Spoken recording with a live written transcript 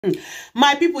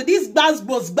My people, these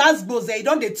gbasgbos, they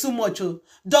don't dey too much. Oh.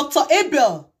 Dr.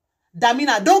 Abel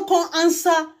Damina don't come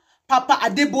answer Papa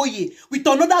Adeboye with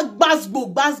another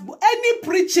gbasgbo. Any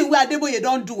preaching where Adeboye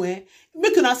don't do,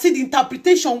 make una see the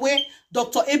interpretation where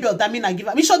Dr. Abel Damina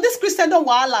give. Me sure this Christian don't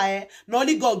wahala, not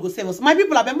only God go save us. My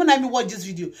people, when I watch this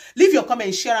video, leave your comment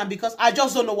and share them because I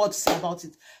just don't know what to say about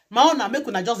it. My own, make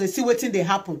una just see what thing they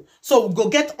happen. So we'll go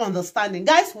get understanding.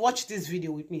 Guys, watch this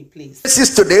video with me, please. This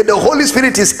is today, the Holy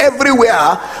Spirit is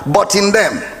everywhere but in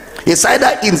them. It's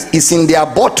either it's in their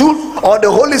bottle or the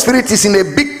Holy Spirit is in a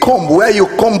big comb where you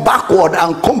come backward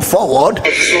and come forward.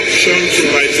 Obstruction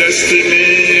to my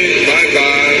destiny. Bye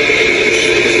bye.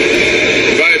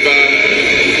 Bye bye.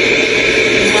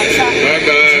 Bye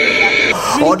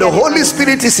bye. Or the Holy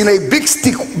Spirit is in a big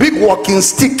stick, big walking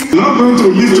stick. I'm not going to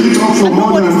lift it up for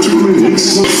more than 2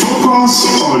 minutes.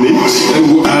 Focus on it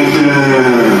and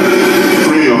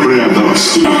pray your prayer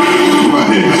thoughts. Go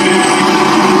ahead.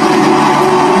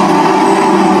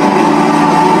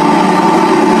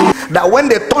 That when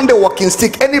they turn the walking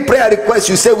stick, any prayer request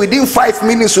you say within 5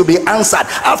 minutes will be answered.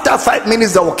 After 5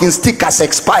 minutes, the walking stick has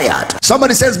expired.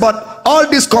 Somebody says, but all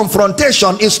this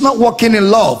confrontation is not walking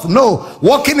in love. No,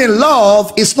 walking in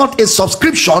love is not a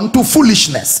subscription to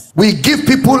foolishness. We give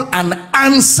people an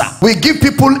answer. We give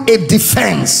people a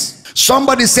defense.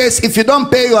 Somebody says, if you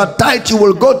don't pay your tithe, you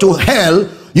will go to hell.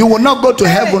 You will not go to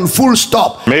heaven, full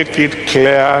stop. Make it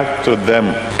clear to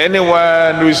them.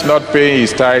 Anyone who is not paying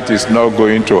his tithe is not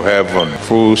going to heaven,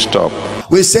 full stop.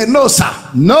 We say, no, sir.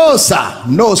 No, sir.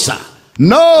 No, sir.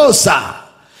 No, sir.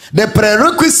 The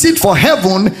prerequisite for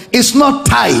heaven is not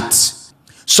tithe.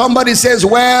 Somebody says,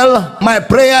 well, my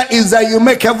prayer is that you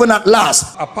make heaven at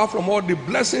last. Apart from all the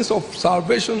blessings of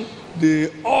salvation, the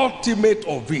ultimate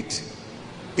of it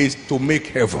is to make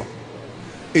heaven.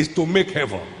 Is to make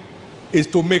heaven. Is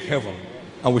to make heaven,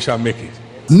 and we shall make it.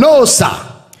 No, sir.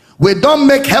 We don't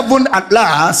make heaven at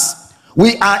last.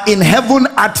 We are in heaven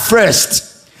at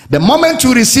first. The moment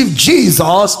you receive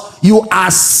Jesus, you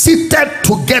are seated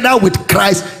together with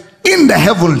Christ in the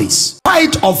heavenlies.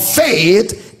 Fight of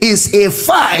faith is a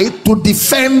fight to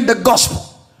defend the gospel.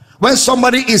 When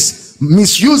somebody is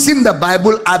misusing the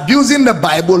Bible, abusing the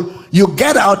Bible, you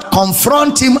get out,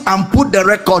 confront him, and put the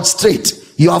record straight.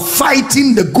 You are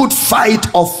fighting the good fight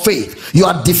of faith. You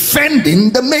are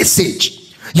defending the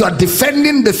message. You are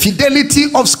defending the fidelity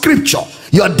of scripture.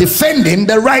 You are defending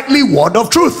the rightly word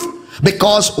of truth.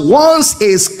 Because once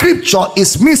a scripture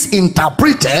is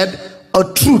misinterpreted, a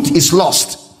truth is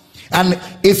lost. And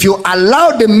if you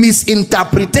allow the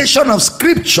misinterpretation of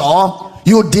scripture,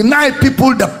 you deny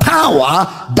people the power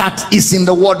that is in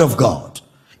the word of God.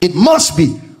 It must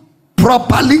be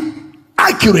properly,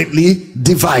 accurately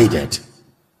divided.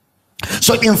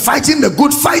 So in fighting the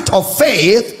good fight of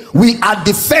faith, we are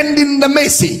defending the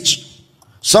message.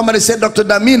 Somebody said, Dr.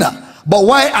 Damina, but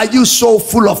why are you so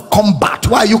full of combat?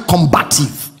 Why are you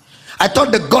combative? I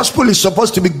thought the gospel is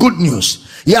supposed to be good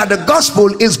news. Yeah, the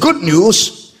gospel is good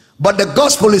news, but the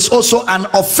gospel is also an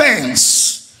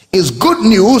offense. It's good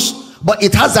news, but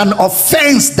it has an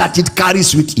offense that it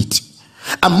carries with it.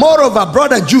 And moreover,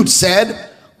 Brother Jude said,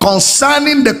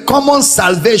 concerning the common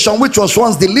salvation which was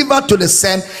once delivered to the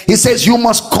saint, he says you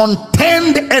must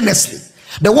contend earnestly.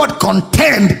 The word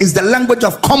contend is the language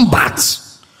of combat.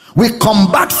 We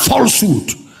combat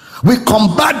falsehood, we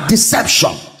combat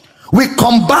deception, we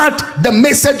combat the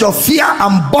message of fear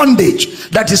and bondage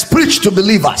that is preached to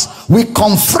believers. We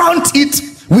confront it,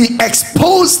 we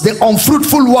expose the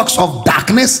unfruitful works of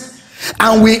darkness,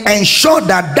 and we ensure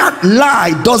that that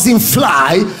lie doesn't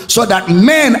fly, so that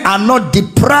men are not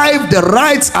deprived the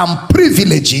rights and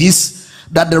privileges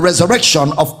that the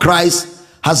resurrection of Christ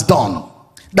has done.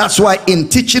 That's why in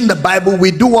teaching the Bible, we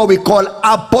do what we call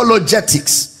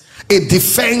apologetics, a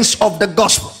defense of the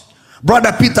gospel.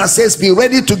 Brother Peter says, be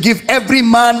ready to give every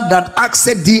man that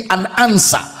asketh thee an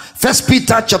answer. 1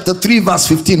 Peter chapter 3 verse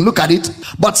 15. Look at it.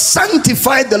 But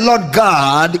sanctify the Lord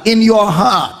God in your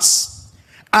hearts,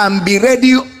 and be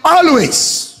ready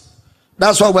always.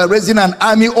 That's why we're raising an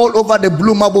army all over the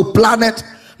blue marble planet,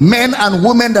 men and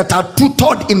women that are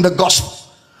tutored in the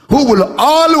gospel, who will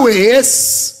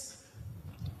always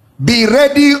be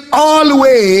ready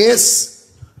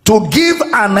always to give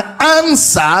an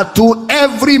answer to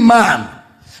every man.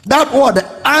 That word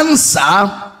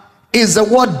answer is the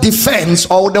word defense,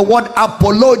 or the word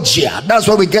apologia. That's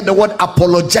where we get the word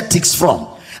apologetics from.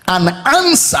 An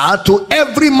answer to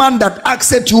every man that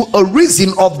asketh you a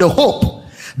reason of the hope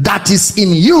that is in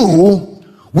you,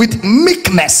 with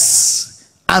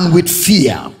meekness and with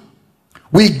fear.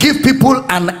 We give people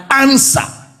an answer.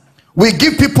 We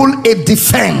give people a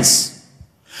defense.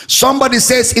 Somebody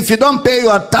says, if you don't pay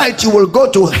your tithe, you will go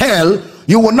to hell.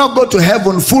 You will not go to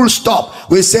heaven, full stop.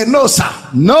 We say, no, sir.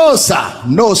 No, sir.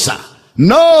 No, sir.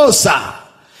 No, sir.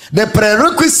 The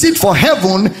prerequisite for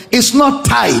heaven is not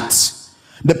tithe.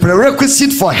 The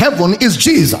prerequisite for heaven is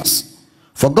Jesus.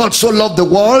 For God so loved the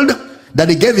world that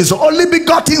he gave his only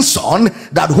begotten Son,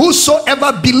 that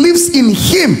whosoever believes in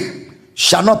him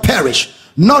shall not perish,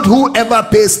 not whoever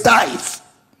pays tithe.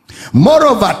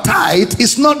 Moreover, tithe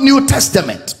is not New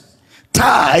Testament.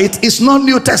 Tithe is not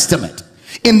New Testament.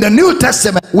 In the New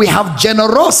Testament, we have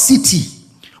generosity.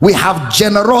 We have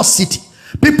generosity.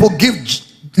 People give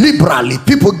liberally,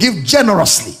 people give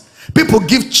generously, people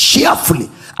give cheerfully,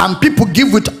 and people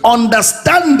give with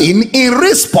understanding in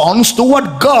response to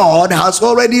what God has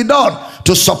already done,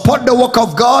 to support the work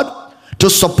of God, to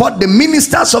support the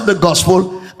ministers of the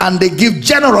gospel, and they give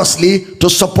generously to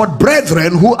support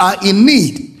brethren who are in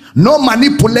need. No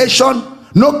manipulation,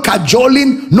 no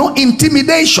cajoling, no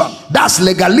intimidation. That's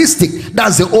legalistic.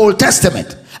 That's the Old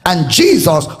Testament. And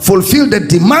Jesus fulfilled the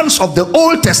demands of the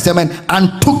Old Testament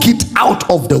and took it out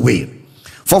of the way.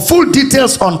 For full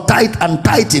details on tithe and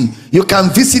tithing, you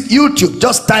can visit YouTube.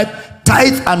 Just type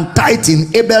tithe and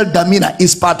tithing Abel Damina.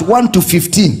 Is part 1 to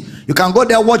 15. You can go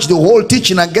there, watch the whole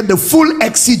teaching, and get the full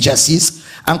exegesis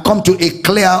and come to a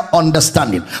clear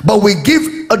understanding. But we give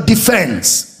a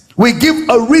defense, we give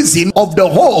a reason of the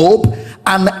hope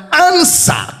and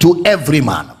answer to every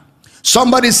man.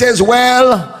 Somebody says,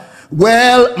 well,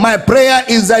 my prayer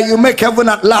is that you make heaven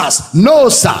at last. No,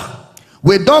 sir.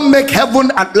 We don't make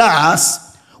heaven at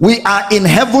last. We are in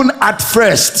heaven at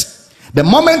first. The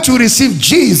moment you receive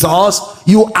Jesus,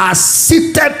 you are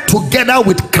seated together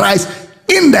with Christ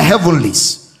in the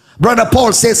heavenlies. Brother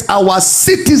Paul says our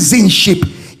citizenship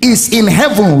is in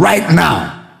heaven right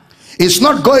now. It's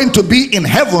not going to be in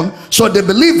heaven, so the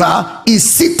believer is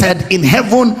seated in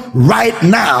heaven right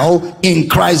now in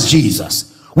Christ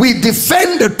Jesus. We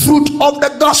defend the truth of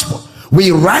the gospel.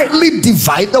 We rightly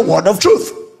divide the word of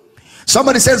truth.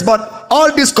 Somebody says, but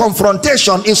all this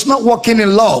confrontation is not walking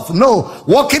in love. No,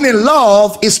 walking in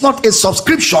love is not a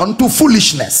subscription to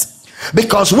foolishness.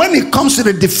 Because when it comes to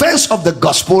the defense of the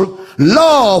gospel,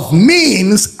 love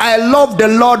means I love the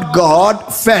Lord God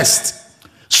first.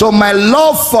 So my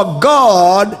love for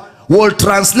God will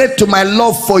translate to my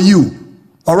love for you.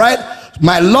 All right?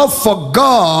 My love for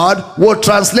God will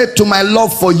translate to my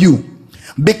love for you.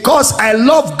 Because I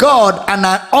love God and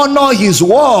I honor his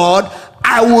word,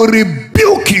 I will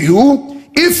rebuke you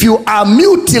if you are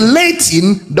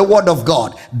mutilating the word of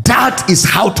God. That is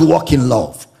how to walk in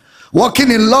love. Walking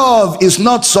in love is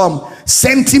not some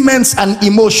sentiments and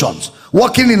emotions.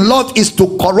 Walking in love is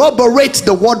to corroborate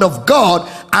the word of God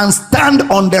and stand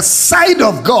on the side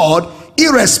of God,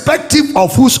 irrespective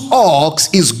of whose ox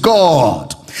is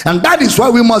God. And that is why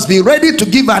we must be ready to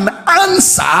give an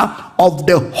answer of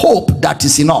the hope that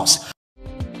is in us.